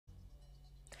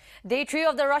Day 3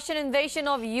 of the Russian invasion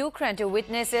of Ukraine to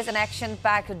witnesses an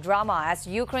action-packed drama as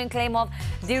Ukraine claim of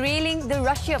derailing the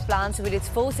Russia plans with its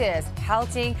forces,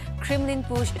 halting Kremlin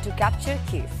push to capture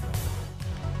Kyiv.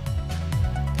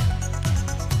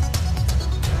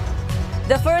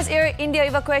 The first Air India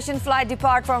evacuation flight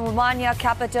depart from Romania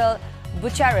capital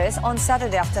Bucharest on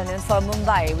Saturday afternoon for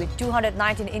Mumbai with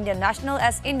 219 Indian nationals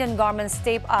as Indian government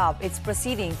step up its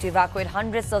proceeding to evacuate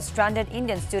hundreds of stranded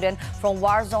Indian students from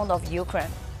war zone of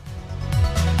Ukraine.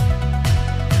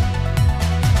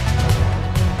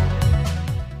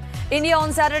 India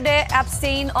on Saturday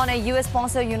abstained on a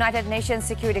US-sponsored United Nations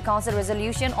Security Council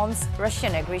resolution on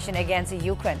Russian aggression against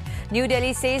Ukraine. New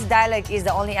Delhi says dialogue is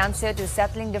the only answer to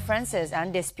settling differences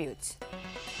and disputes.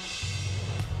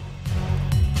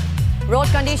 Road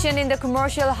condition in the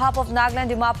commercial hub of Nagaland,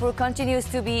 Dimapur continues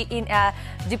to be in a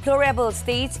deplorable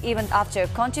state even after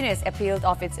continuous appeal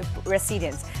of its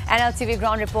residents. Nltv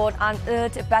ground report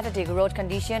unearthed pathetic road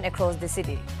condition across the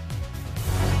city.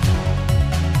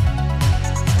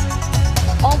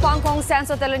 Hong Kong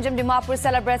Sanso Telunjum Dimapur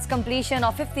celebrates completion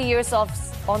of 50 years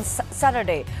on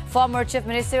Saturday. Former Chief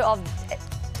Minister of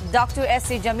Dr.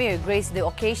 S.C. Jamir graced the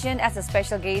occasion as a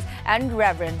special guest and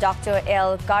Reverend Dr.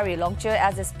 L. Kari Longcher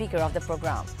as the speaker of the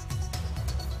program.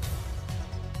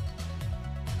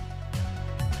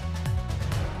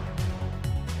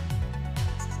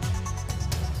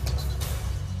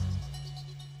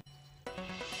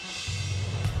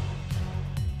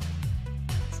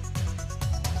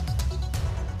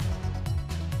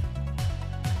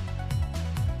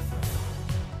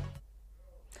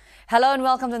 Hello and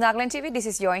welcome to Nagaland TV. This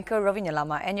is your anchor Ravinya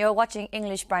Lama and you're watching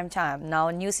English Prime Time. Now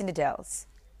news in details.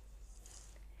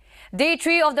 Day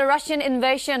 3 of the Russian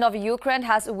invasion of Ukraine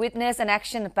has witnessed an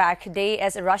action-packed day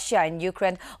as Russia and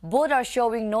Ukraine both are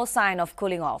showing no sign of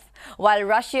cooling off. While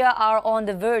Russia are on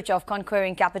the verge of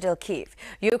conquering capital Kyiv,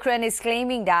 Ukraine is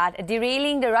claiming that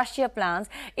derailing the Russia plans,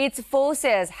 its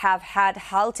forces have had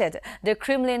halted the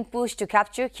Kremlin push to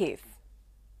capture Kyiv.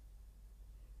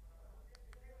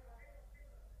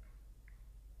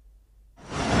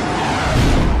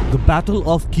 The Battle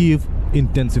of Kyiv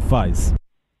intensifies.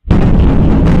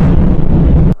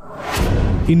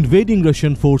 Invading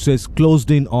Russian forces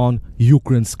closed in on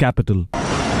Ukraine's capital.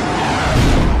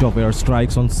 Of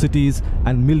airstrikes on cities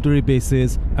and military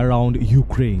bases around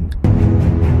Ukraine.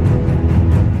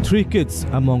 3 kids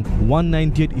among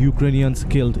 198 Ukrainians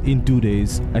killed in 2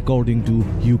 days, according to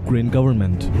Ukraine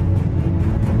government.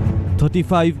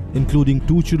 35, including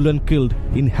 2 children, killed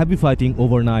in heavy fighting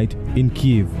overnight in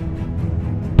Kyiv.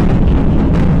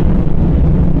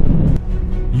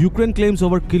 Ukraine claims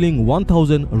over killing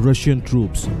 1,000 Russian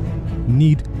troops.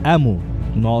 Need ammo,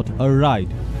 not a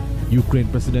ride. Ukraine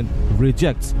president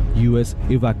rejects US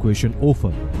evacuation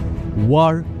offer.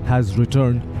 War has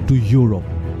returned to Europe.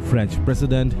 French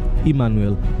President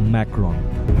Emmanuel Macron.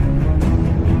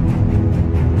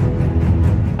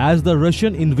 As the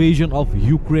Russian invasion of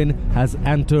Ukraine has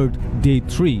entered day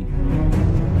 3,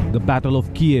 the Battle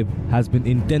of Kyiv has been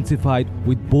intensified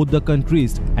with both the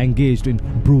countries engaged in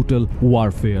brutal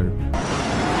warfare.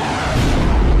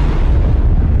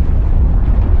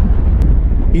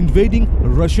 Invading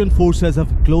Russian forces have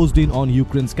closed in on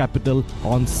Ukraine's capital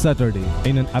on Saturday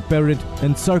in an apparent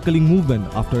encircling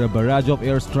movement after a barrage of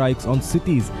airstrikes on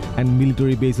cities and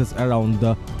military bases around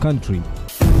the country.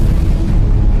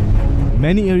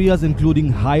 Many areas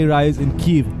including high-rise in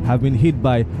Kyiv have been hit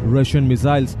by Russian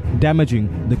missiles,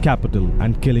 damaging the capital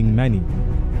and killing many.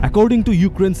 According to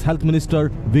Ukraine's health minister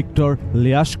Viktor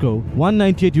Lyashko,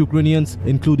 198 Ukrainians,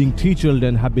 including 3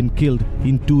 children, have been killed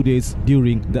in 2 days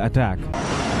during the attack.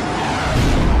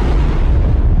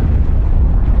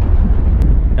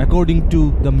 According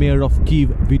to the mayor of Kyiv,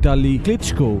 Vitaly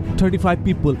Klitschko, 35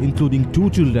 people, including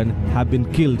 2 children, have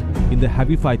been killed in the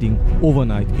heavy fighting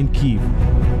overnight in Kyiv.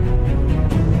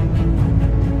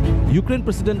 Ukraine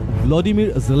President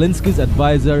Volodymyr Zelensky's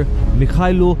advisor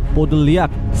Mikhailo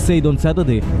Podolyak said on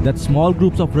Saturday that small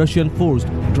groups of Russian forces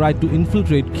tried to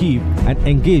infiltrate Kyiv and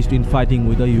engaged in fighting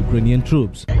with the Ukrainian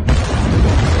troops.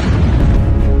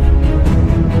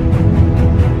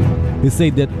 He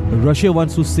said that Russia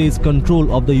wants to seize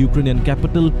control of the Ukrainian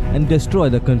capital and destroy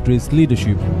the country's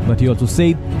leadership. But he also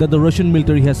said that the Russian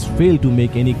military has failed to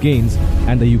make any gains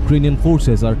and the Ukrainian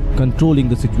forces are controlling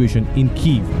the situation in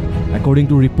Kyiv. According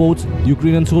to reports,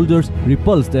 Ukrainian soldiers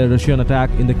repulsed a Russian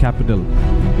attack in the capital.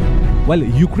 While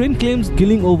Ukraine claims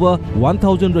killing over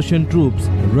 1,000 Russian troops,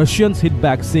 Russians hit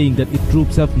back saying that its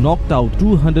troops have knocked out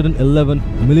 211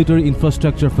 military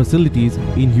infrastructure facilities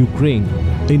in Ukraine.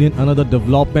 In another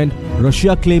development,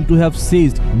 Russia claimed to have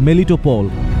seized Melitopol,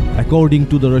 According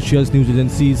to the Russia's news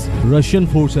agencies, Russian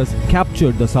forces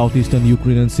captured the southeastern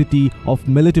Ukrainian city of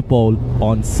Melitopol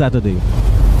on Saturday.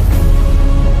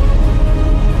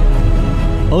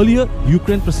 Earlier,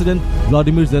 Ukraine President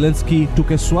Vladimir Zelensky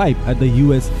took a swipe at the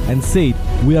US and said,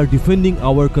 "We are defending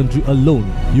our country alone."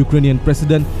 Ukrainian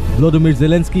President Vladimir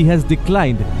Zelensky has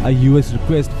declined a US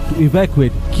request to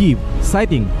evacuate Kyiv,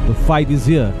 citing, "The fight is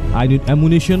here. I need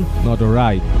ammunition, not a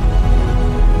ride."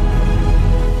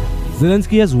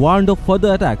 Zelensky has warned of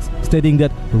further attacks, stating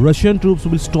that Russian troops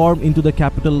will storm into the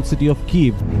capital city of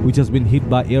Kyiv, which has been hit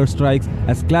by airstrikes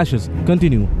as clashes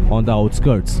continue on the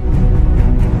outskirts.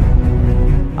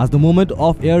 As the moment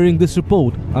of airing this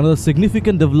report, another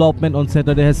significant development on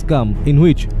Saturday has come, in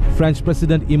which French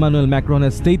President Emmanuel Macron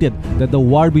has stated that the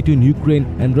war between Ukraine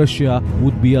and Russia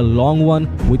would be a long one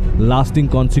with lasting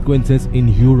consequences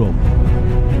in Europe.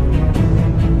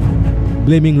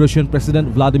 Blaming Russian President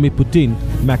Vladimir Putin,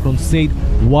 Macron said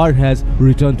war has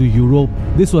returned to Europe.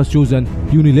 This was chosen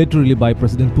unilaterally by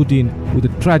President Putin with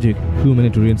a tragic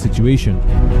humanitarian situation.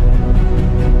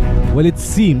 Well, it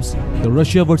seems the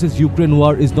Russia versus Ukraine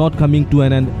war is not coming to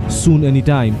an end soon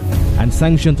anytime, and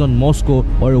sanctions on Moscow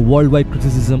or a worldwide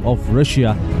criticism of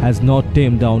Russia has not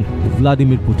tamed down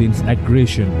Vladimir Putin's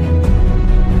aggression.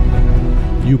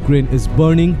 Ukraine is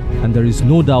burning, and there is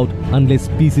no doubt unless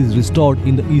peace is restored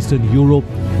in the Eastern Europe,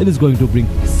 it is going to bring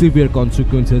severe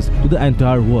consequences to the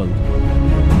entire world.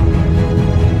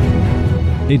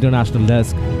 International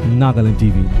Desk,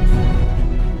 Nltv.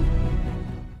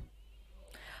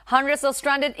 Hundreds of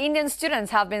stranded Indian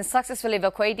students have been successfully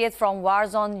evacuated from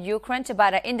war-zone Ukraine by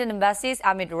the Indian embassies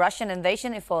amid Russian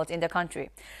invasion efforts in the country.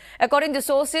 According to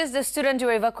sources, the students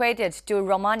were evacuated to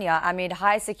Romania amid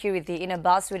high security in a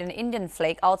bus with an Indian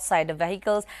flag outside the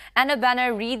vehicles and a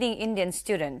banner reading Indian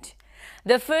student.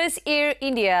 The first Air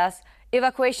India's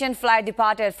evacuation flight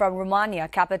departed from Romania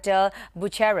capital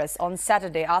Bucharest on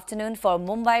Saturday afternoon for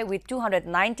Mumbai with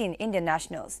 219 Indian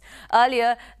nationals.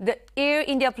 Earlier, the Air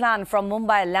India plane from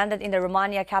Mumbai landed in the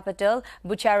Romania capital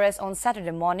Bucharest on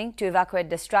Saturday morning to evacuate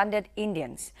the stranded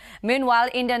Indians. Meanwhile,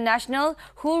 Indian nationals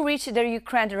who reached the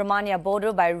Ukraine-Romania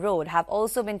border by road have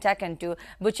also been taken to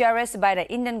Bucharest by the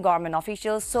Indian government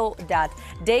officials so that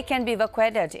they can be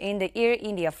evacuated in the Air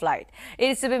India flight. It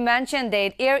is to be mentioned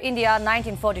that Air India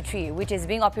 1943, which is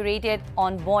being operated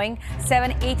on Boeing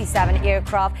 787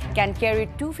 aircraft, can carry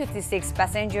 256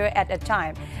 passengers at a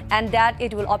time, and that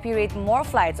it will operate more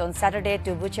flights on Saturday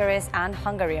to Bucharest and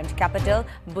Hungarian capital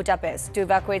Budapest to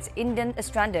evacuate Indian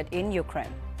stranded in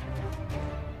Ukraine.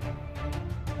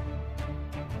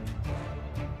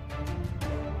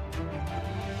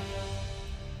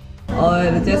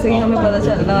 और जैसे ही हमें पता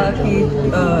चला कि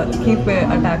Kyiv पे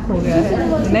attack हो गया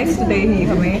है, नेक्स्ट डे ही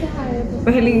हमें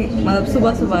पहली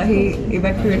सुबह ही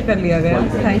इवैक्यूएट कर लिया गया,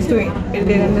 thanks to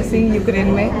Indian embassy Ukraine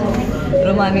में,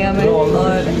 रोमानिया में,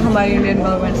 और हमारी इंडियन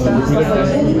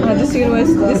गवर्नमेंट का जिस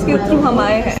यूनिवर्सिटी जिसके थ्रू हम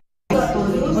आए हैं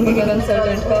उनके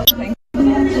कंसल्टेंट का thank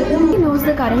He knows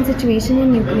the current situation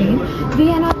in Ukraine. We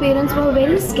and our parents were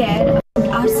very scared about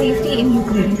our safety in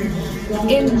Ukraine.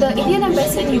 In the Indian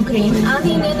embassy in Ukraine and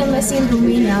the Indian embassy in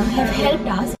Romania have helped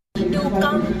us to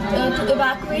come to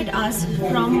evacuate us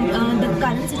from the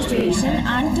current situation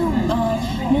and to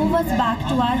move us back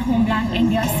to our homeland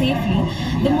India safely.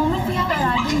 The moment we have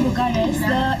arrived in Bucharest,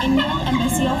 the Indian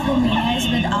embassy of Romania is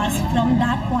with us from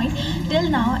that point till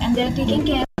now, and they are taking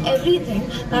care of everything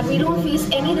that we don't face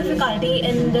any difficulty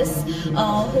in this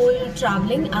whole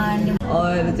traveling. And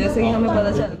और जैसे ही हमें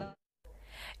पता चला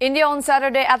India on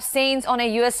Saturday abstains on a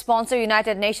US-sponsored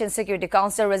United Nations Security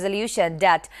Council resolution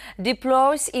that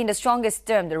deplores in the strongest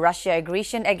terms the Russia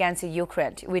aggression against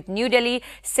Ukraine, with New Delhi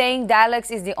saying dialogue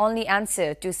is the only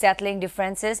answer to settling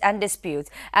differences and disputes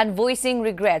and voicing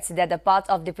regrets that the path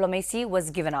of diplomacy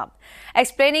was given up.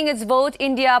 Explaining its vote,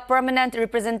 India permanent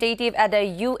representative at the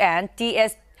UN,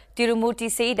 T.S. Tirumurti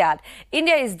said that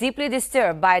India is deeply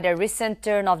disturbed by the recent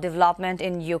turn of development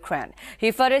in Ukraine.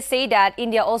 He further said that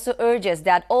India also urges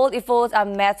that all efforts are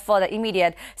made for the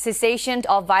immediate cessation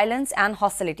of violence and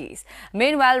hostilities.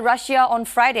 Meanwhile, Russia on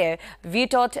Friday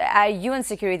vetoed a UN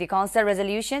Security Council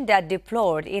resolution that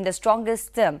deplored in the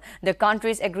strongest terms the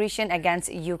country's aggression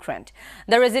against Ukraine.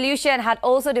 The resolution had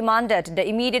also demanded the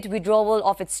immediate withdrawal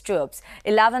of its troops.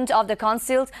 11 of the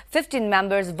Council's 15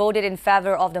 members voted in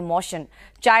favor of the motion.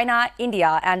 China,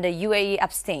 India and the UAE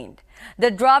abstained. The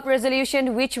draft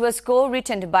resolution, which was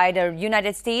co-written by the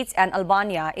United States and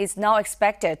Albania, is now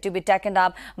expected to be taken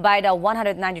up by the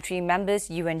 193 members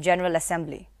UN General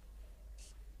Assembly.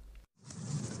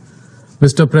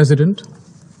 Mr. President,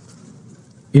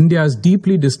 India is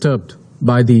deeply disturbed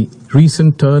by the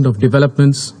recent turn of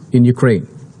developments in Ukraine.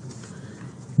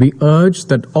 We urge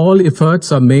that all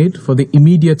efforts are made for the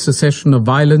immediate cessation of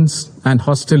violence and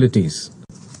hostilities.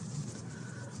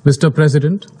 Mr.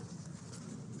 President,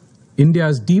 India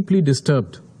is deeply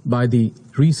disturbed by the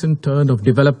recent turn of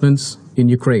developments in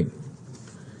Ukraine.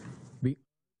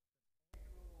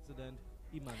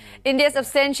 India's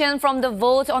abstention from the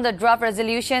vote on the draft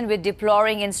resolution, with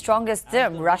deploring in strongest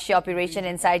terms Russia's operation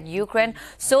inside Ukraine,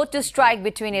 sought to strike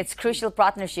between its crucial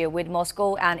partnership with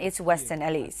Moscow and its Western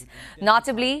allies.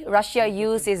 Notably, Russia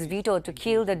used its veto to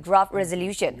kill the draft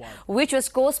resolution, which was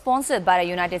co-sponsored by the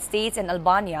United States and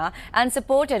Albania and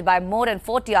supported by more than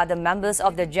 40 other members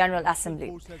of the General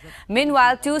Assembly.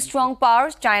 Meanwhile, two strong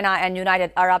powers, China and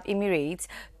United Arab Emirates,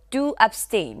 too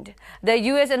abstained. The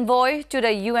U.S. envoy to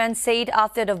the UN said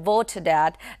after the vote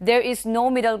that there is no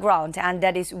middle ground and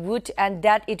that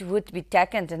it would be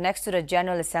taken next to the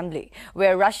General Assembly,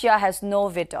 where Russia has no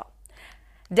veto.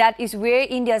 That is where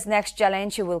India's next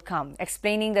challenge will come.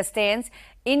 Explaining the stance,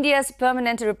 India's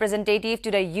permanent representative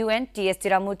to the UN, T.S.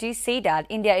 Tiramurti, said that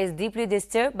India is deeply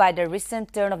disturbed by the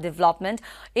recent turn of development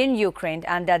in Ukraine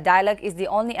and that dialogue is the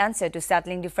only answer to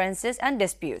settling differences and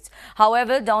disputes,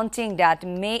 however daunting that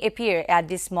may appear at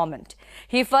this moment.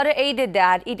 He further added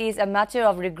that it is a matter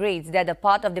of regrets that the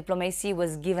path of diplomacy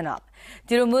was given up.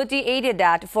 Tiramurti added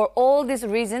that for all these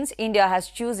reasons, India has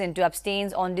chosen to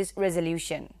abstain on this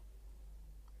resolution.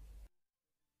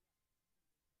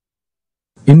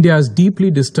 India is deeply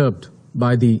disturbed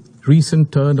by the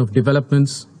recent turn of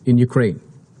developments in Ukraine.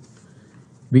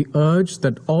 We urge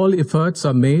that all efforts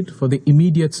are made for the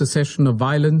immediate cessation of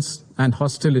violence and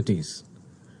hostilities.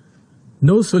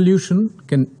 No solution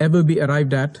can ever be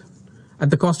arrived at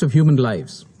the cost of human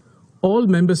lives. All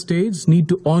member states need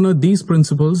to honor these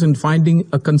principles in finding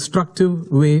a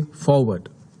constructive way forward.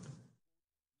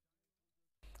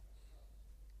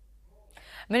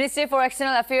 Minister for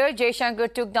External Affairs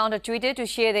Jaishankar took down a Twitter to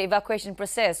share the evacuation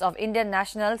process of Indian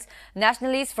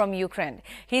nationalists from Ukraine.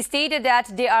 He stated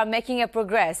that they are making a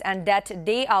progress and that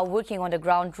they are working on the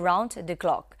ground round the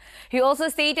clock. He also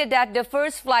stated that the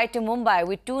first flight to Mumbai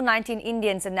with 219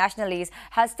 Indian nationalists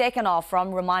has taken off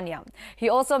from Romania. He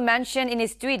also mentioned in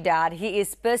his tweet that he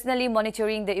is personally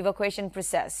monitoring the evacuation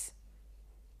process.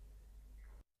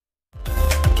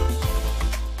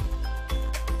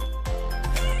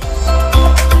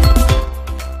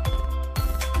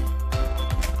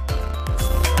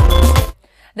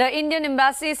 The Indian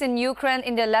embassies in Ukraine,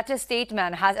 in their latest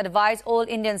statement, has advised all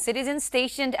Indian citizens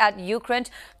stationed at Ukraine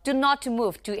to not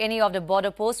move to any of the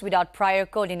border posts without prior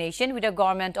coordination with the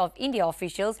Government of India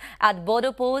officials at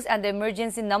border posts and the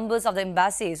emergency numbers of the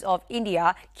embassies of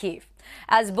India, Kyiv.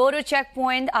 As border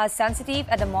checkpoints are sensitive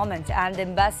at the moment and the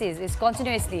embassies is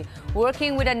continuously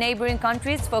working with the neighboring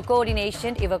countries for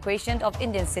coordination evacuation of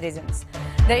Indian citizens.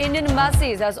 The Indian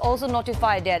embassies has also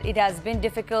notified that it has been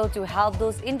difficult to help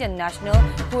those Indian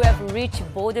nationals who have reached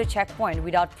border checkpoint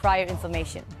without prior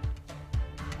information.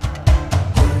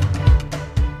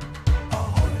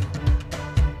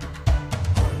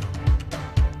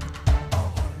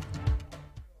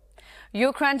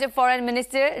 Ukraine's Foreign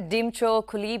Minister Dmytro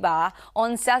Kuleba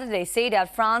on Saturday said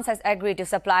that France has agreed to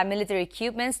supply military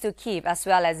equipment to Kyiv as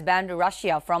well as ban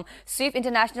Russia from SWIFT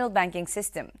international banking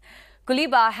system.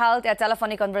 Kuleba held a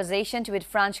telephonic conversation with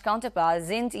French counterpart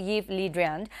Jean-Yves Le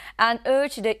Drian and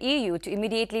urged the EU to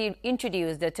immediately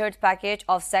introduce the third package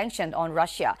of sanctions on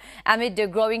Russia amid the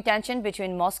growing tension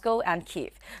between Moscow and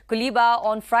Kyiv. Kuleba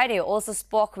on Friday also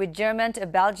spoke with German,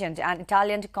 Belgian and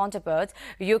Italian counterparts.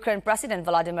 Ukraine President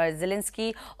Volodymyr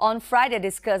Zelensky on Friday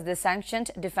discussed the sanctioned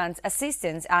defense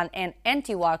assistance and an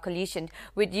anti-war coalition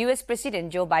with US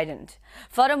President Joe Biden.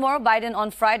 Furthermore, Biden on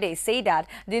Friday said that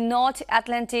the North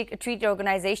Atlantic Treaty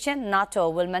Organization, NATO,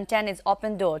 will maintain its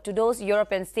open door to those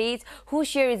European states who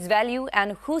share its value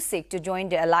and who seek to join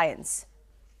the alliance.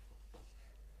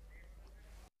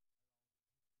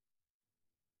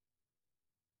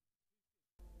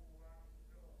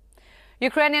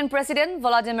 Ukrainian President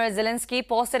Volodymyr Zelensky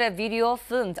posted a video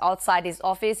filmed outside his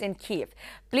office in Kyiv,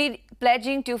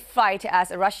 pledging to fight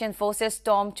as Russian forces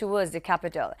storm towards the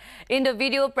capital. In the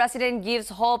video, President gives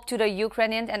hope to the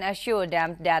Ukrainians and assures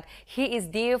them that he is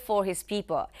there for his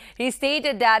people. He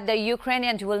stated that the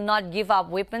Ukrainians will not give up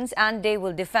weapons and they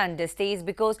will defend the states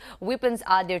because weapons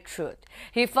are their truth.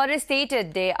 He further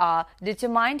stated they are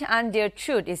determined and their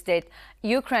truth is that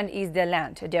Ukraine is their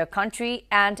land, their country,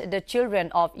 and the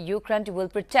children of Ukraine will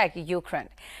protect Ukraine.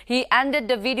 He ended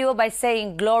the video by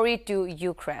saying, "Glory to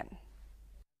Ukraine."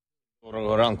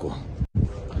 Доброго ранку.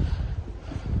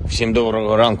 Всім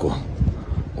доброго ранку,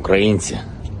 українці.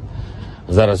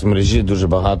 Зараз в мережі дуже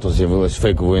багато з'явилось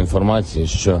фейкової інформації,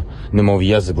 що, немов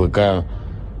я закликаю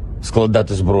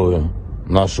складати зброю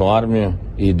нашу армію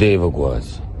і йде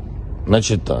евакуація.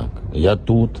 Значить так, я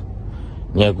тут,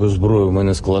 ніяку зброю ми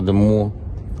не складемо,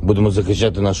 будемо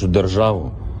захищати нашу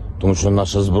державу, тому що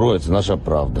наша зброя – це наша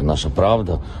правда. Наша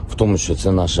правда в тому, що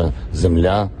це наша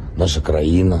земля, наша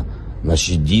країна,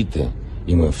 наші діти,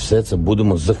 і ми все це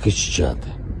будемо захищати.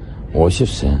 Ось і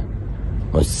все.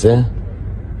 Ось це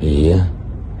і є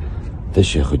те,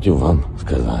 що я хотів вам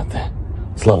сказати.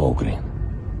 Слава Україні!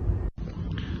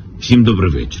 Всім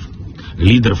добрий вечір.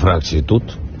 Лідер фракції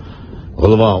тут,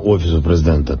 голова Офісу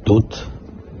президента тут,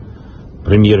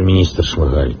 прем'єр-міністр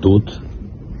Шмигаль тут,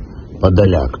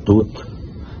 Подоляк тут,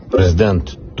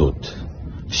 президент тут.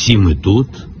 Всі ми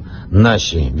тут,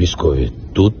 наші військові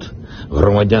тут,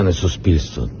 громадяни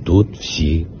суспільства тут,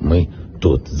 всі ми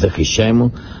тут.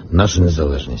 Захищаємо нашу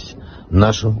незалежність,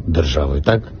 нашу державу. І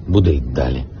так буде й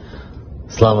далі.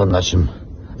 Слава нашим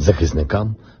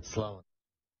захисникам, слава.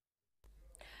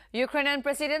 Ukrainian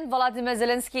President Volodymyr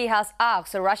Zelensky has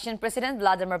asked Russian President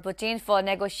Vladimir Putin for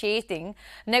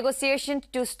negotiation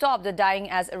to stop the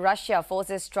dying as Russia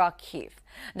forces struck Kyiv,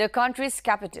 the country's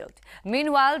capital.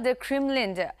 Meanwhile, the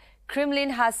Kremlin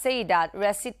has said that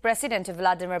President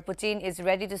Vladimir Putin is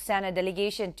ready to send a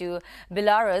delegation to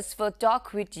Belarus for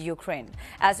talk with Ukraine,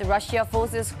 as Russia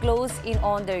forces close in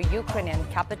on the Ukrainian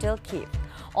capital Kyiv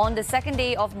on the second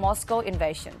day of Moscow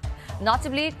invasion.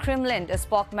 Notably, Kremlin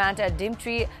spokesman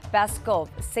Dmitry Peskov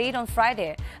said on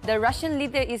Friday the Russian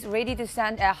leader is ready to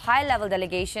send a high-level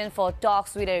delegation for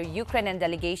talks with a Ukrainian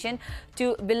delegation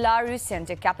to Belarusian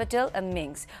capital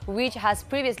Minsk, which has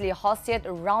previously hosted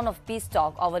a round of peace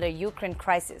talk over the Ukraine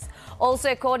crisis. Also,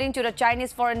 according to the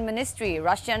Chinese Foreign Ministry,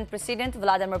 Russian President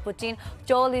Vladimir Putin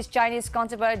told his Chinese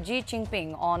counterpart Xi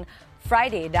Jinping on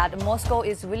Friday that Moscow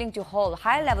is willing to hold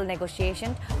high-level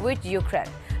negotiations with Ukraine.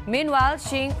 Meanwhile,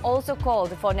 Xi also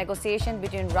called for negotiation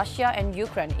between Russia and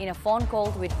Ukraine in a phone call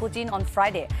with Putin on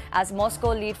Friday as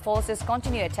Moscow-led forces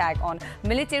continue attack on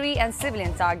military and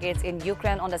civilian targets in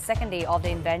Ukraine on the second day of the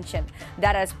invasion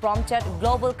that has prompted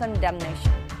global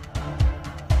condemnation.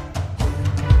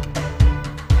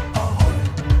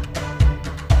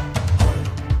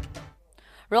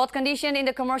 Road conditions in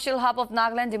the commercial hub of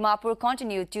Nagaland, Dimapur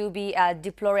continue to be at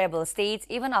deplorable states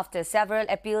even after several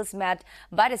appeals made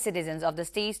by the citizens of the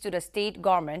states to the state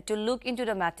government to look into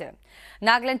the matter.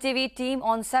 Nltv team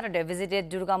on Saturday visited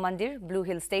Durga Mandir, Blue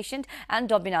Hill Station and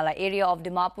Dobinala area of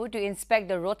Dimapur to inspect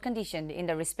the road condition in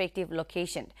the respective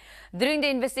location. During the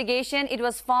investigation, it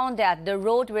was found that the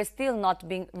road were still not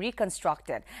being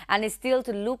reconstructed and is still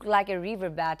to look like a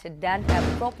riverbed than a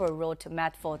proper road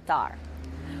made for tar.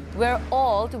 Where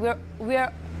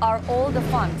are all the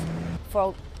funds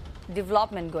for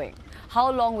development going?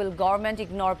 How long will government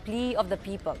ignore plea of the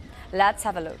people? Let's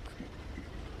have a look.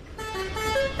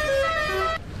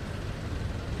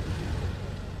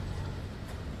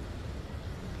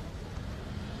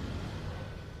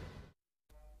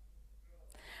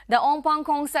 The Ong Pang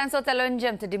Khong Sanso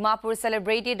Telonjam to Dimapur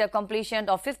celebrated the completion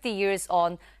of 50 years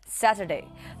on Saturday.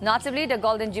 Notably, the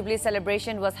Golden Jubilee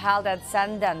celebration was held at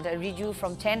Sandand Riju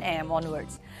from 10 a.m.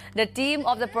 onwards. The theme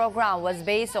of the program was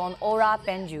based on Ora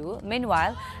Penju.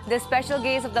 Meanwhile, the special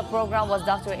guest of the program was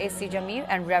Dr. A.C. Jamir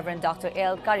and Reverend Dr.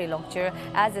 L. Karilongcher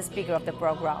as the speaker of the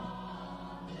program.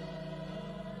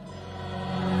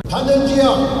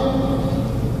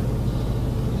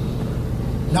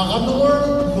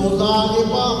 Naganur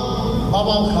Lulalipa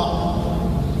Babangka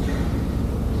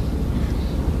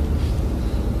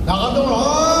Naganur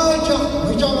Haja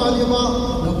Vijamalima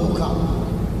Nabuka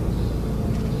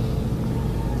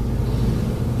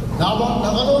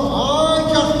Naganur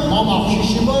Haja Mama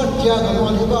Shishima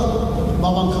Tiagamaliba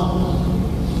Babangka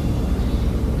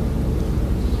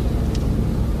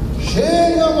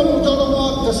Shega Mamutanama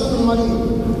Kasan Mali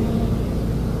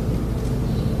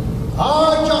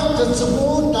Ajak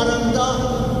tersebut taranda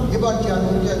ibadah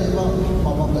dia lima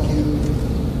mama kecil.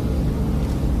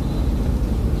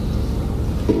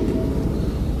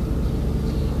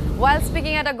 While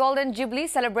speaking at a Golden Jubilee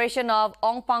celebration of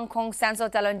Ong Pang Khong Sanso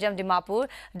Telonjam Dimapur,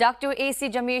 Dr. A.C.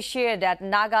 Jamir shared that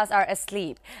Nagas are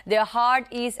asleep. Their heart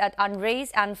is at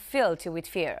unrest and filled with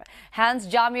fear. Hence,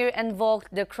 Jamir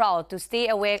invoked the crowd to stay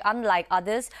awake unlike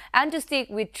others and to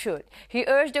stick with truth. He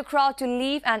urged the crowd to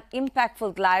live an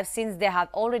impactful life since they have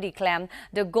already claimed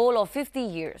the goal of 50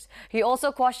 years. He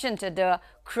also questioned the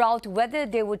crowd whether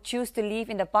they would choose to live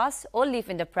in the past or live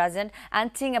in the present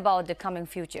and think about the coming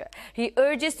future. He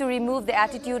urges to remove the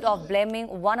attitude of blaming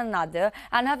one another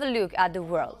and have a look at the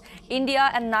world, India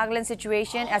and Nagaland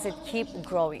situation as it keeps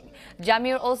growing.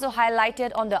 Jamir also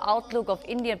highlighted on the outlook of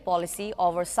Indian policy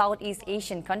over Southeast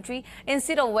Asian country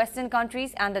instead of Western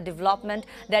countries and the development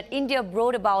that India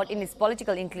brought about in its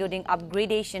political, including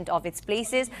upgradation of its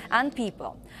places and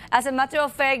people. As a matter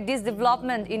of fact, this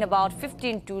development in about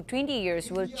 15 to 20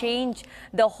 years will change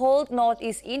the whole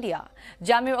Northeast India.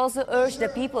 Jamir also urged the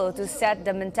people to set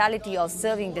the mentality of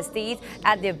serving the state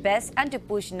at their best and to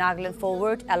push Nagaland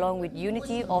forward along with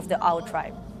unity of the our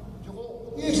tribe.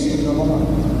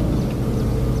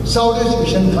 Southeast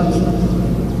Asian country,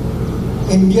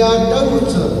 India,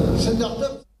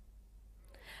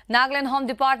 Nagaland Home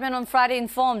Department on Friday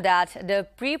informed that the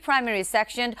pre-primary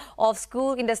section of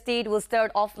school in the state will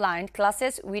start offline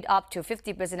classes with up to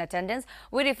 50% attendance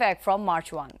with effect from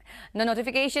March 1. The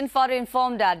notification further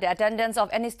informed that the attendance of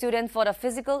any student for the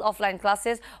physical offline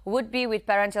classes would be with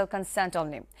parental consent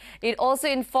only. It also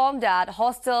informed that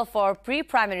hostel for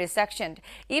pre-primary section,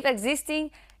 if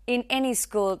existing in any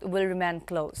school, will remain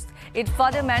closed. It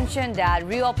further mentioned that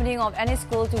reopening of any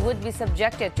school would be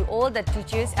subjected to all the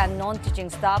teachers and non-teaching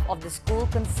staff of the school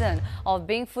concerned of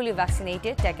being fully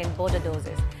vaccinated, taking both the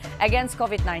doses against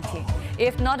COVID-19.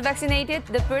 If not vaccinated,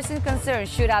 the person concerned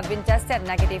should have been tested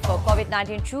negative for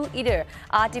COVID-19 through either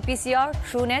RT-PCR,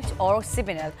 TrueNet or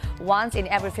CBNet once in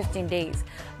every 15 days.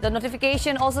 The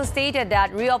notification also stated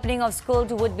that reopening of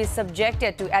schools would be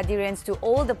subjected to adherence to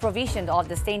all the provisions of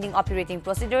the Standing Operating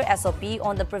Procedure SOP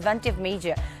on the preventive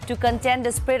measure to contain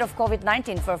the spread of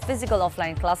COVID-19 for physical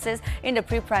offline classes in the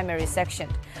pre-primary section.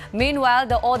 Meanwhile,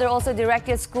 the order also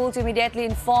directed schools to immediately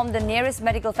inform the nearest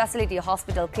medical facility,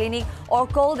 hospital, clinic, or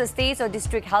call the state or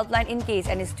district helpline in case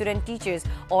any student, teachers,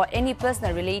 or any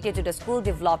personnel related to the school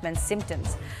development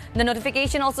symptoms. The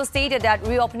notification also stated that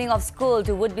reopening of schools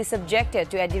would be subjected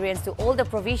to adherence to all the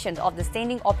provisions of the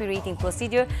Standing Operating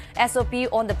Procedure SOP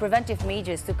on the preventive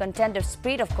measures to contain the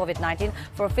spread of COVID-19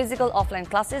 for physical offline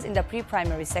classes in the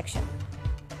pre-primary section.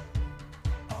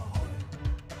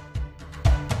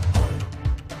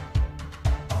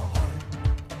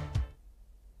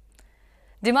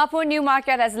 Dimapur New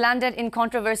Market has landed in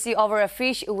controversy over a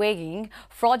fish weighing.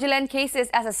 Fraudulent cases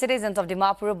as a citizen of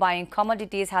Dimapur buying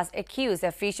commodities has accused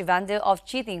a fish vendor of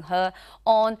cheating her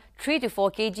on 3 to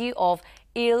 4 kg of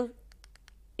eel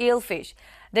fish.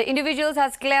 The individual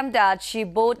has claimed that she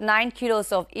bought 9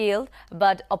 kilos of eel,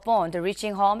 but upon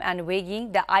reaching home and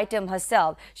weighing the item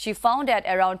herself, she found that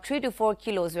around 3 to 4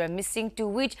 kilos were missing, to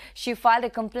which she filed a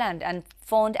complaint and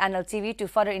phoned Nltv to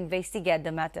further investigate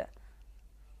the matter.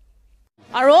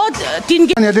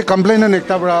 Complain and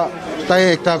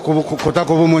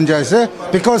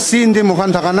because seen the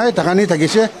Muhan Takana, Takani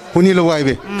Takisha, Hunilo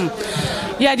Waibe.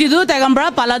 Ya didu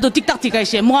tagambra pala do tiktak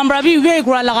tikaishe muambra bi we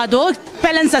gura lagado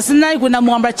balance asna guna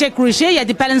muambra check kurishe ya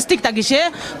di balance tik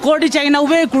takishe kordi china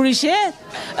we kurishe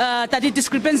tadi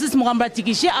discrepancies muambra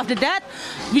tikishe. After that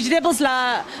vegetables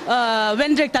la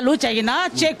when direct talu china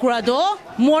check kurado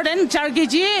more than 4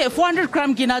 kg 400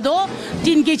 gram kinado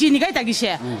 3 kg nikai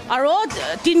takishe aro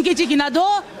 3 kg kinado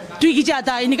 2 kg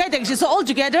ata inikai takishe. So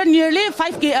altogether nearly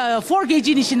 4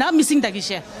 kg nishina missing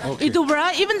takishe. Itu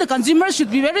bra even the consumers should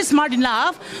be very smart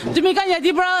enough to make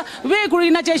yadi bra we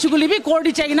kurina chai shuguli bi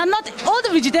kordi chagina. Not all the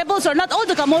vegetables or not all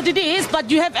the commodities,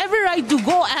 but you have every right to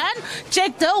go and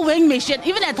check the weighing machine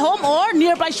even at home or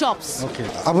nearby shops. Okay.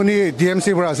 Abuni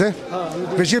DMC bra se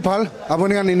peshi phal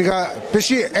abuni an inika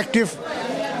peshi active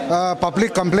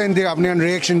public complaint de apni an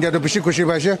reaction dia to peshi khushi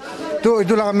baise to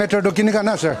idula matter do kinika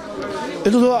na sir.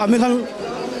 Itu tu kami kan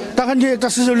takkan je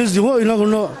taksi selis juga ina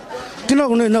guna tina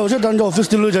guna ina usah dan office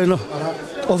dulu jai no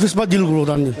office pa deal guru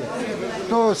dan.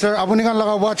 So sir, abuni kan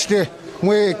laga watch de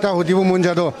mui ekta hudibu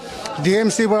munja do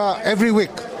DMC bra every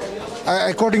week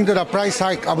according to the price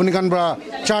hike abuni kan bra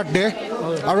chart de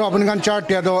aru abuni kan chart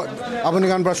dia do abuni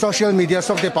kan bra social media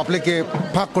sob de public ke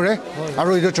phag kore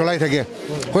aru ido cholai thake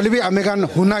kolibi ami kan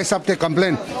huna hisab te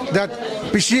complain that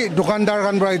pishi dukandar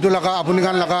kan bra ido laga abuni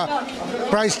kan laga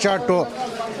price chart to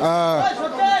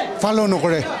follow no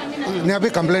kore ne abi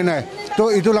complain hai to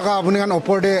idu laga apuni kan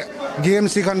opor de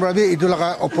DMC kan brabi idu laga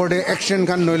opor de action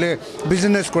kan noile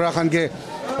business kora kan ke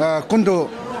kundu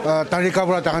tarika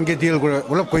bra ta kan ke deal kore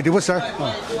olop koi dibo sir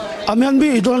ami an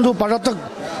bi idu an do paratak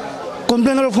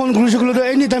complainer phone kuri shiklo do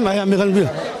anytime ai ami kan bi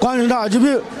kon na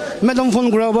ajibi madam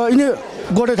phone kura ba ini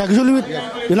gode thakisuli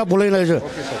ina bolai na je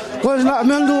kon na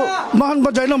ami an do mahan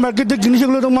ba jaino market de kini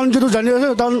shiklo do man je do jani ase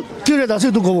tan kire da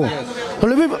se tu gobo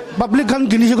hole bi public kan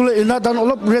kini shiklo ina tan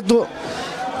olop rate to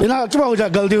इना चुमा हो जा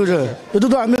गलती हो जाए itu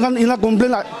तो आमी kan इना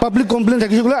complain public complain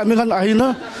थकी गुला आमी kan आही ना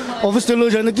office te lo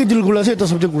जाने की दिल गुला से तो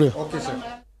subject गुले Okay, sir.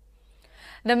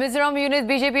 The Mizoram unit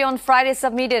BJP on Friday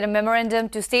submitted a memorandum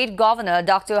to State Governor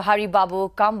Dr.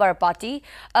 Haribabu Kambarpati,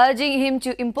 urging him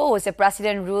to impose a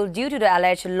precedent rule due to the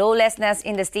alleged lawlessness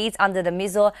in the states under the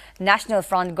Mizo National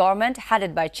Front government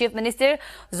headed by Chief Minister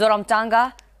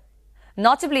Zoramtanga.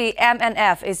 Notably,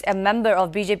 MNF is a member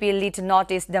of BJP-led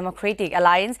Northeast Democratic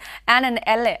Alliance and an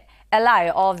ally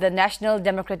of the National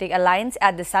Democratic Alliance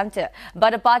at the center,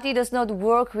 but the party does not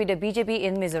work with the BJP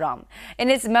in Mizoram. In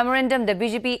its memorandum, the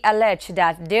BJP alleged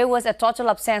that there was a total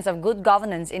absence of good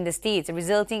governance in the states,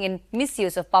 resulting in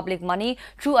misuse of public money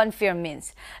through unfair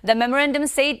means. The memorandum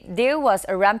said there was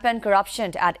a rampant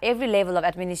corruption at every level of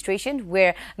administration,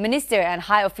 where ministers and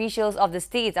high officials of the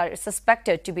states are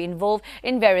suspected to be involved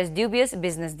in various dubious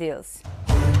business deals.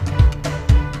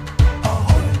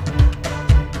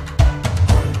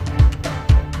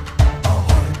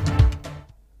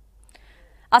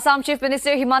 Assam Chief Minister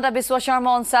Himanta Biswa Sharma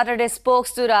on Saturday spoke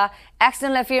to the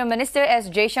External Affairs Minister S.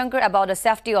 Jaishankar about the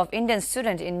safety of Indian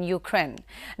students in Ukraine.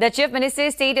 The Chief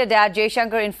Minister stated that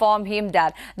Jaishankar informed him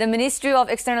that the Ministry of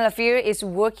External Affairs is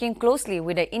working closely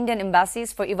with the Indian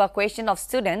embassies for evacuation of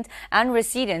students and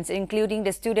residents, including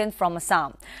the students from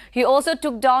Assam. He also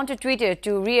took down to Twitter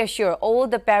to reassure all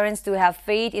the parents to have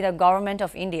faith in the government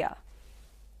of India.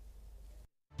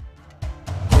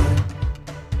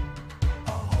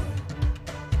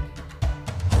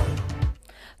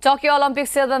 Tokyo Olympic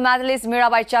silver medalist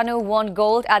Mirabai Chanu won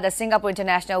gold at the Singapore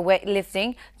International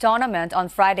Weightlifting Tournament on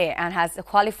Friday and has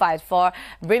qualified for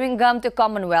Birmingham to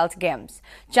Commonwealth Games.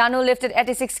 Chanu lifted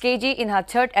 86 kg in her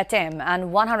third attempt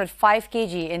and 105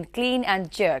 kg in clean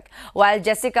and jerk, while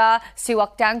Jessica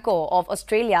Siwaktanko of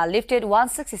Australia lifted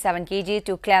 167 kg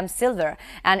to claim silver,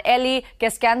 and Ellie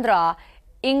Keskandra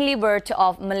Inglebert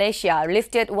of Malaysia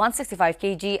lifted 165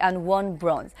 kg and won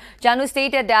bronze. Chanu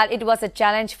stated that it was a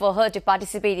challenge for her to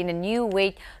participate in a new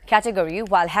weight category,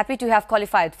 while happy to have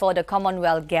qualified for the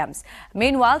Commonwealth Games.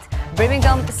 Meanwhile,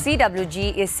 Birmingham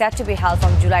CWG is set to be held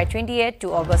from July 28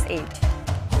 to August 8.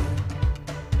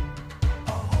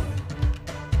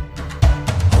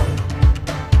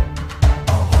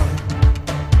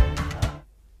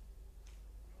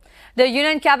 The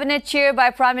Union Cabinet, chaired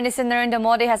by Prime Minister Narendra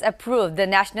Modi, has approved the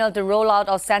national rollout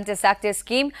of Centre Sector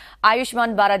Scheme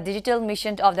Ayushman Bharat Digital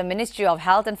Mission of the Ministry of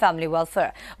Health and Family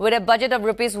Welfare, with a budget of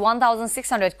Rs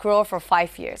 1,600 crore for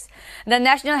 5 years. The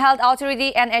National Health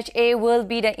Authority (NHA) will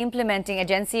be the implementing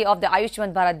agency of the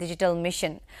Ayushman Bharat Digital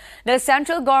Mission. The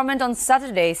central government on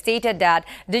Saturday stated that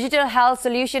digital health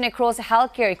solutions across the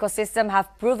healthcare ecosystem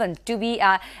have proven to be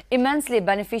immensely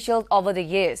beneficial over the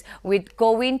years, with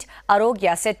Govind,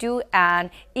 Arogya Setu and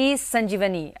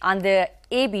e-Sanjeevani under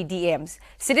ABDMs.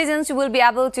 Citizens will be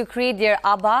able to create their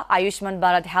ABHA Ayushman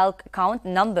Bharat health account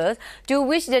numbers to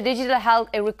which the digital health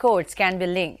records can be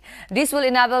linked. This will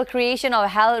enable creation of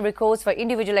health records for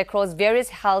individuals across various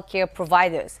healthcare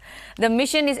providers. The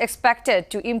mission is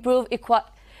expected to improve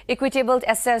equitable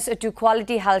access to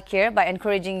quality healthcare by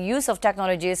encouraging use of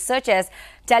technologies such as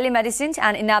telemedicine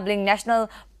and enabling national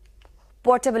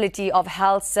portability of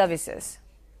health services.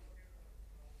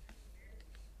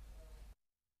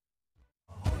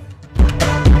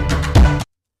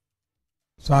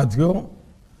 साथियों,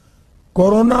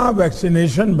 corona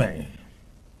vaccination में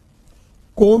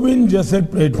कोविन जैसे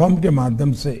platform के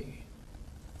माध्यम से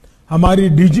हमारी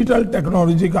digital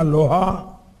technology का लोहा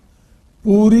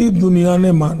पूरी दुनिया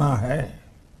ने माना है।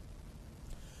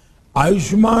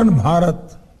 Ayushman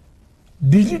Bharat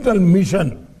digital mission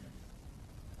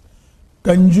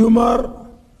consumer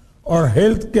और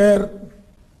हेल्थ केयर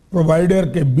प्रोवाइडर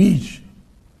के बीच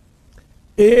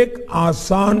एक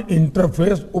आसान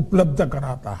इंटरफेस उपलब्ध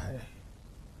कराता है।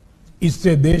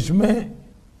 इससे देश में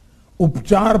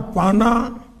उपचार पाना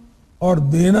और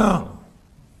देना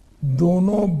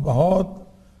दोनों बहुत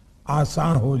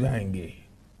आसान हो जाएंगे।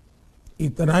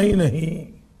 इतना ही नहीं,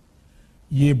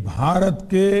 ये भारत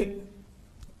के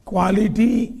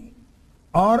क्वालिटी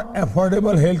और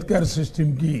अफोर्डेबल हेल्थ केयर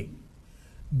सिस्टम की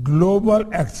ग्लोबल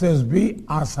एक्सेस भी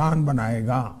आसान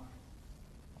बनाएगा।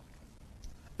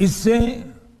 इससे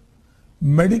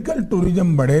मेडिकल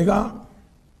टूरिज्म बढ़ेगा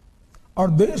और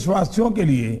देशवासियों के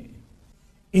लिए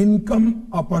इनकम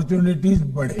अपॉर्चुनिटीज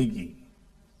बढ़ेगी।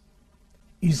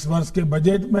 इस वर्ष के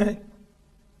बजट में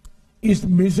इस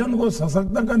मिशन को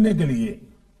सशक्त करने के लिए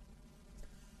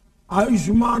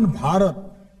आयुष्मान भारत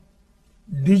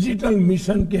डिजिटल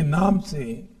मिशन के नाम से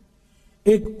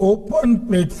एक ओपन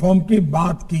प्लेटफॉर्म की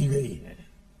बात की गई है।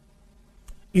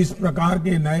 इस प्रकार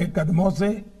के नए कदमों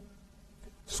से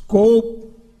स्कोप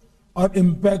और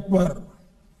इम्पैक्ट पर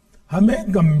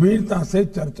हमें गंभीरता से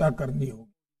चर्चा करनी होगी।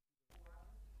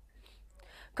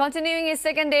 Continuing his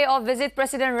second day of visit,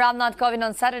 President Ramnath Kovind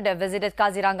on Saturday visited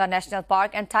Kaziranga National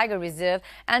Park and Tiger Reserve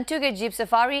and took a jeep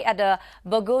safari at the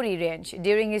Bagori Range.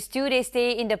 During his 2-day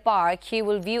stay in the park, he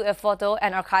will view a photo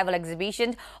and archival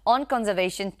exhibition on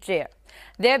conservation there.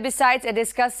 There, besides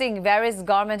discussing various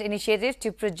government initiatives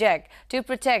to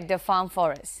protect the farm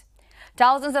forests.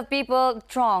 Thousands of people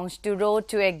thronged the road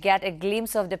to get a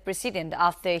glimpse of the president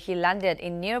after he landed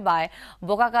in nearby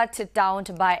Bokakat town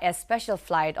by a special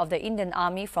flight of the Indian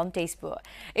Army from Tezpur.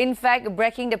 In fact,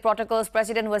 breaking the protocols,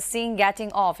 President was seen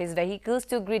getting off his vehicles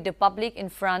to greet the public in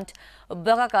front of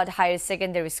Bokakat Higher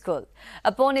Secondary School.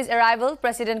 Upon his arrival,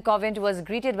 President Kovind was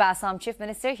greeted by Assam Chief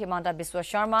Minister Himanta Biswa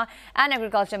Sharma and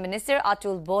Agriculture Minister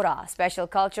Atul Bora. Special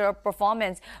cultural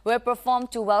performances were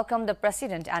performed to welcome the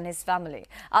president and his family.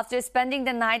 After spending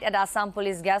the night at Assam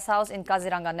Police Guest House in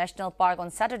Kaziranga National Park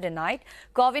on Saturday night,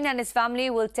 Kovind and his family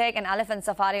will take an elephant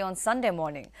safari on Sunday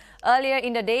morning. Earlier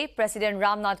in the day, President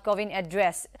Ramnath Kovind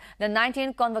addressed the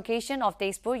 19th convocation of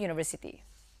Tezpur University.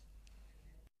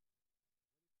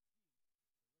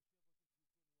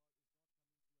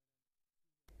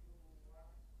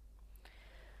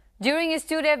 During his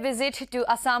 2-day visit to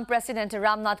Assam, President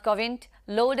Ramnath Kovind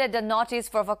loaded the notice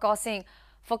for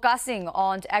focusing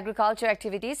on agriculture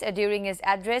activities. During his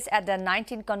address at the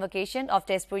 19th convocation of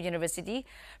Tezpur University,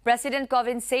 President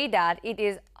Kovind said that it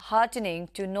is heartening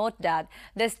to note that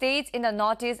the states in the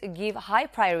notice give high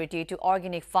priority to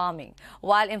organic farming,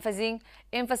 while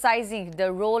emphasizing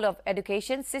the role of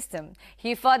education system.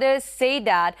 He further said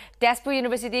that Tezpur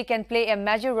University can play a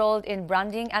major role in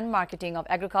branding and marketing of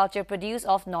agriculture produce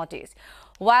of Northeast.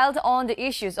 While on the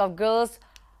issues of girls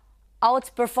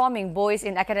outperforming boys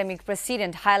in academic,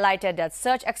 President highlighted that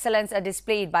such excellence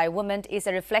displayed by women is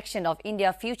a reflection of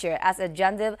India's future as a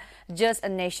gender-just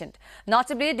nation.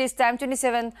 Notably, this time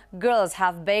 27 girls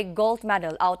have bagged gold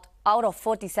medal out of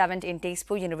 47 in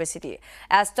Tezpur University.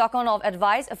 As token of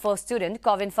advice for students,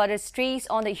 Kovind further stressed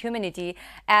on the humanity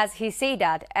as he said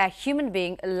that a human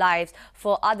being lives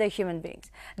for other human beings.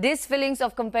 These feelings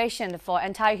of compassion for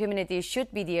entire humanity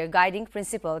should be their guiding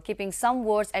principle. Keeping some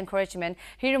words encouragement,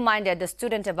 he reminded the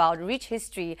student about rich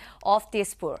history of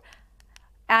Tezpur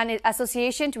and its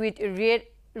association with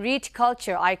rich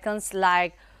culture icons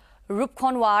like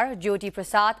Rupkonwar, Jyoti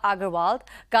Prasad Agarwal,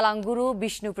 Kalanguru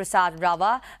Vishnu Prasad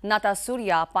Rava, Nata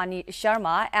Surya Pani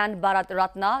Sharma and Bharat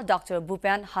Ratna Dr.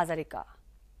 Bhupen Hazarika.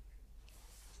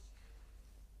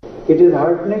 It is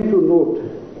heartening to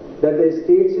note that the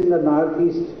states in the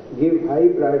northeast give high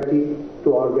priority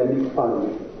to organic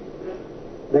farming.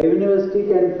 The university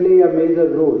can play a major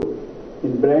role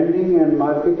in branding and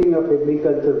marketing of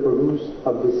agricultural produce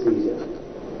of this region.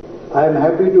 I am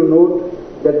happy to note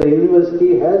that the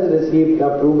university has received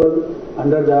approval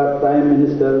under the Prime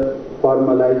Minister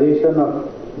formalization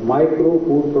of micro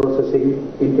food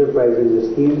processing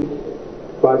enterprises scheme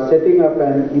for setting up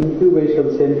an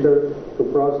incubation center to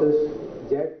process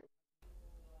jet.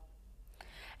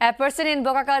 A person in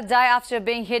Bokakat died after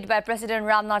being hit by President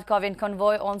Ramnath Kovind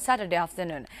convoy on Saturday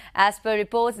afternoon. As per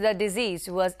reports, the deceased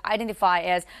was identified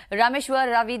as Rameshwar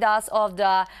Ravidas of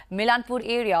the Milanpur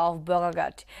area of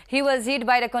Bokakat. He was hit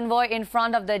by the convoy in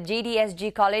front of the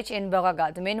JDSG college in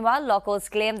Bokakat. Meanwhile, locals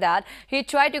claim that he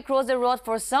tried to cross the road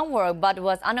for some work but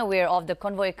was unaware of the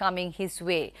convoy coming his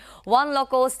way. One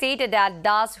local stated that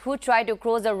Das, who tried to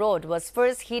cross the road, was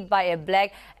first hit by a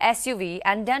black SUV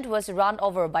and then was run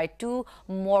over by two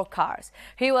more cars.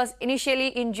 He was initially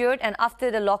injured, and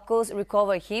after the locals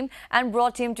recovered him and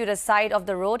brought him to the side of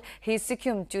the road, he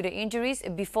succumbed to the injuries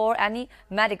before any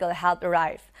medical help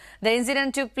arrived. The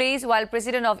incident took place while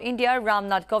President of India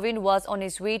Ramnath Kovind was on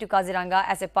his way to Kaziranga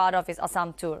as a part of his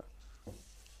Assam tour.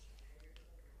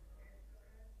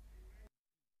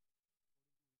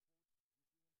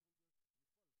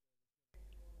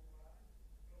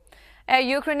 A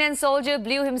Ukrainian soldier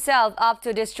blew himself up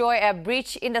to destroy a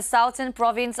bridge in the southern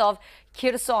province of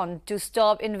Kherson to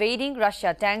stop invading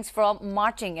Russia tanks from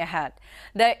marching ahead.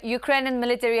 The Ukrainian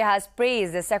military has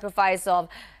praised the sacrifice of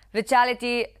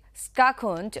Vitaly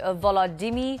Skakunt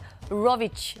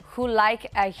Volodymyrovich, who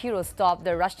like a hero stopped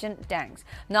the Russian tanks.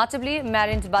 Notably,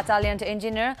 Marine Battalion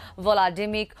engineer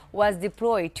Volodymyr was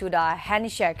deployed to the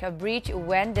Hanishek bridge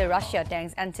when the Russia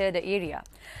tanks entered the area.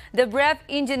 The brave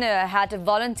engineer had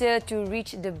volunteered to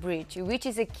reach the bridge, which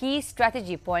is a key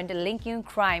strategy point linking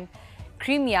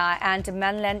Crimea and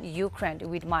mainland Ukraine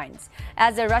with mines.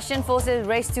 As the Russian forces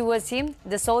raced towards him,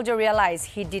 the soldier realized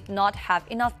he did not have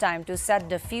enough time to set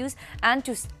the fuse and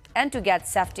to get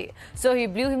safety. So he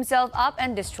blew himself up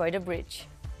and destroyed the bridge.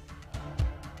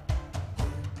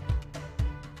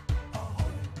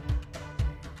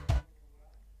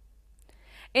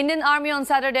 Indian Army on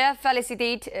Saturday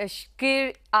felicitate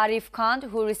Shakir Arif Khan,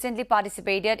 who recently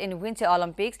participated in Winter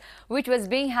Olympics, which was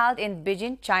being held in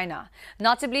Beijing, China.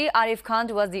 Notably, Arif Khan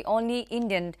was the only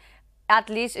Indian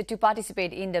athlete to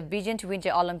participate in the Beijing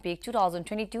Winter Olympic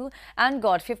 2022 and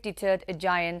got 53rd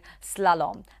giant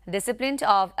slalom discipline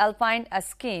of alpine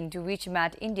skiing, to which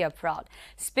made India proud.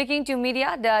 Speaking to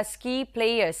media, the ski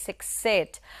player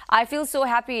said, "I feel so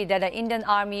happy that the Indian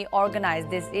Army organized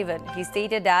this event." He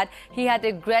stated that he had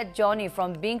a great journey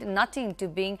from being nothing to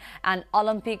being an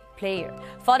Olympic player.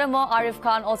 Furthermore, Arif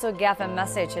Khan also gave a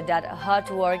message that hard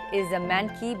work is the main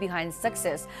key behind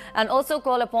success, and also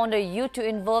called upon the youth to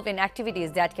involve in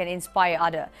activities that can inspire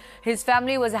others. His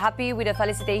family was happy with the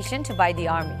felicitation by the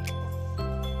army.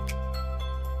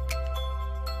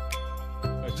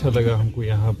 अच्छा लगा हमको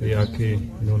यहाँ पे आके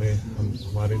इन्होंने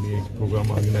हमारे लिए एक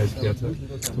प्रोग्राम ऑर्गेनाइज किया था।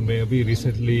 तो मैं अभी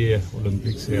रिसेंटली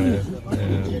ओलंपिक से आया,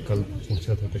 कल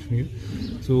पहुँचा था कश्मीर।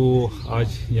 तो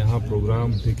आज यहाँ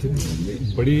प्रोग्राम देखे,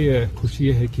 बड़ी खुशी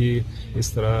है कि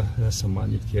इस तरह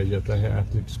सम्मानित किया जाता है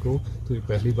एथलीट्स को। तो ये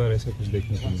पहली बार ऐसा कुछ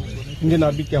देखने को मिला है। इंडियन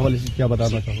आर्मी के हवाले से क्या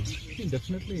बताना चाहोगे?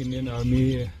 Definitely Indian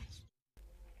army.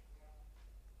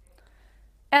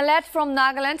 A lad from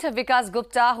Nagaland, Vikas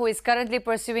Gupta, who is currently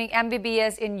pursuing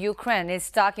MBBS in Ukraine, is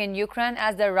stuck in Ukraine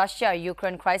as the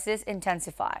Russia-Ukraine crisis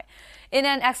intensifies. In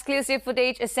an exclusive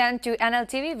footage sent to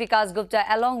Nltv, Vikas Gupta,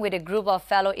 along with a group of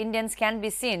fellow Indians, can be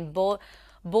seen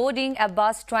boarding a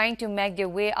bus trying to make their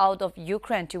way out of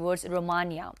Ukraine towards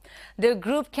Romania. The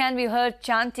group can be heard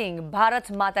chanting Bharat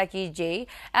Mata Ki Jai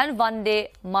and Vande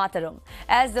Mataram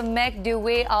as they make their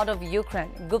way out of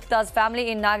Ukraine. Gupta's family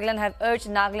in Nagaland have urged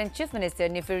Nagaland Chief Minister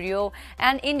Nefirio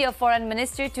and India Foreign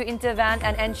Ministry to intervene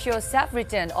and ensure safe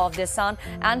return of their son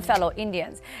and fellow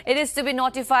Indians. It is to be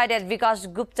notified that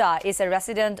Vikas Gupta is a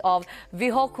resident of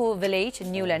Vihoku village,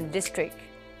 Newland district.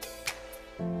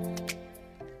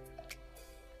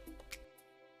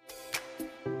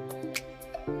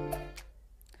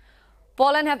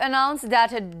 Poland have announced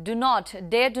that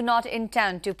they do not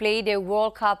intend to play their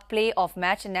World Cup playoff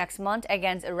match next month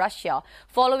against Russia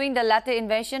following the latter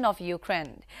invasion of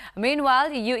Ukraine. Meanwhile,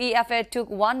 UEFA took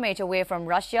one match away from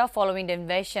Russia following the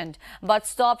invasion, but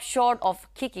stopped short of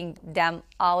kicking them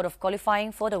out of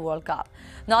qualifying for the World Cup.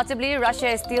 Notably, Russia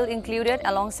is still included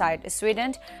alongside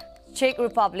Sweden, Czech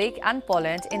Republic and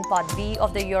Poland in Part B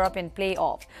of the European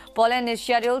playoff. Poland is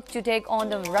scheduled to take on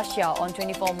Russia on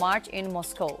 24 March in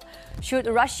Moscow. Should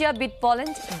Russia beat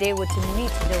Poland, they would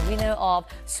meet the winner of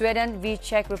Sweden v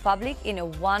Czech Republic in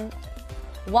one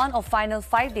of final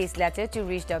 5 days later to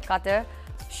reach the Qatar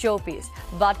showpiece.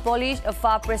 But Polish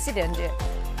FA President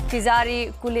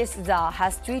Cezary Kulisza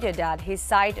has tweeted that his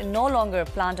side no longer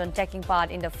planned on taking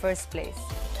part in the first place.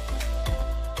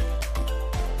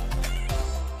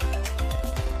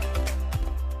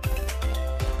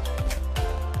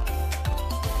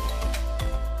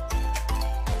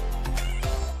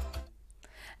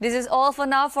 This is all for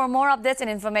now. For more updates and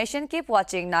information, keep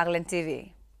watching Nagaland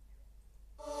TV.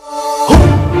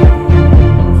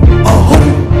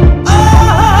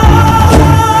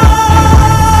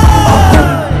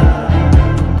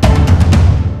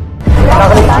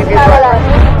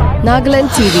 Nagaland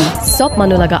TV, Sop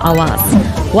Manulaga Awas.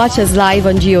 Watch us live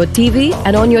on Geo TV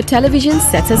and on your television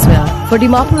sets as well. For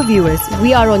Dimapur viewers,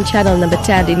 we are on channel number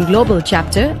 10 in Global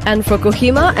Chapter, and for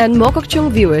Kohima and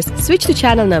Mokokchung viewers, switch to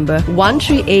channel number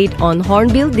 138 on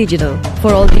Hornbill Digital.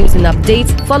 For all news and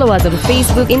updates, follow us on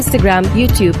Facebook, Instagram,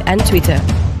 YouTube and Twitter.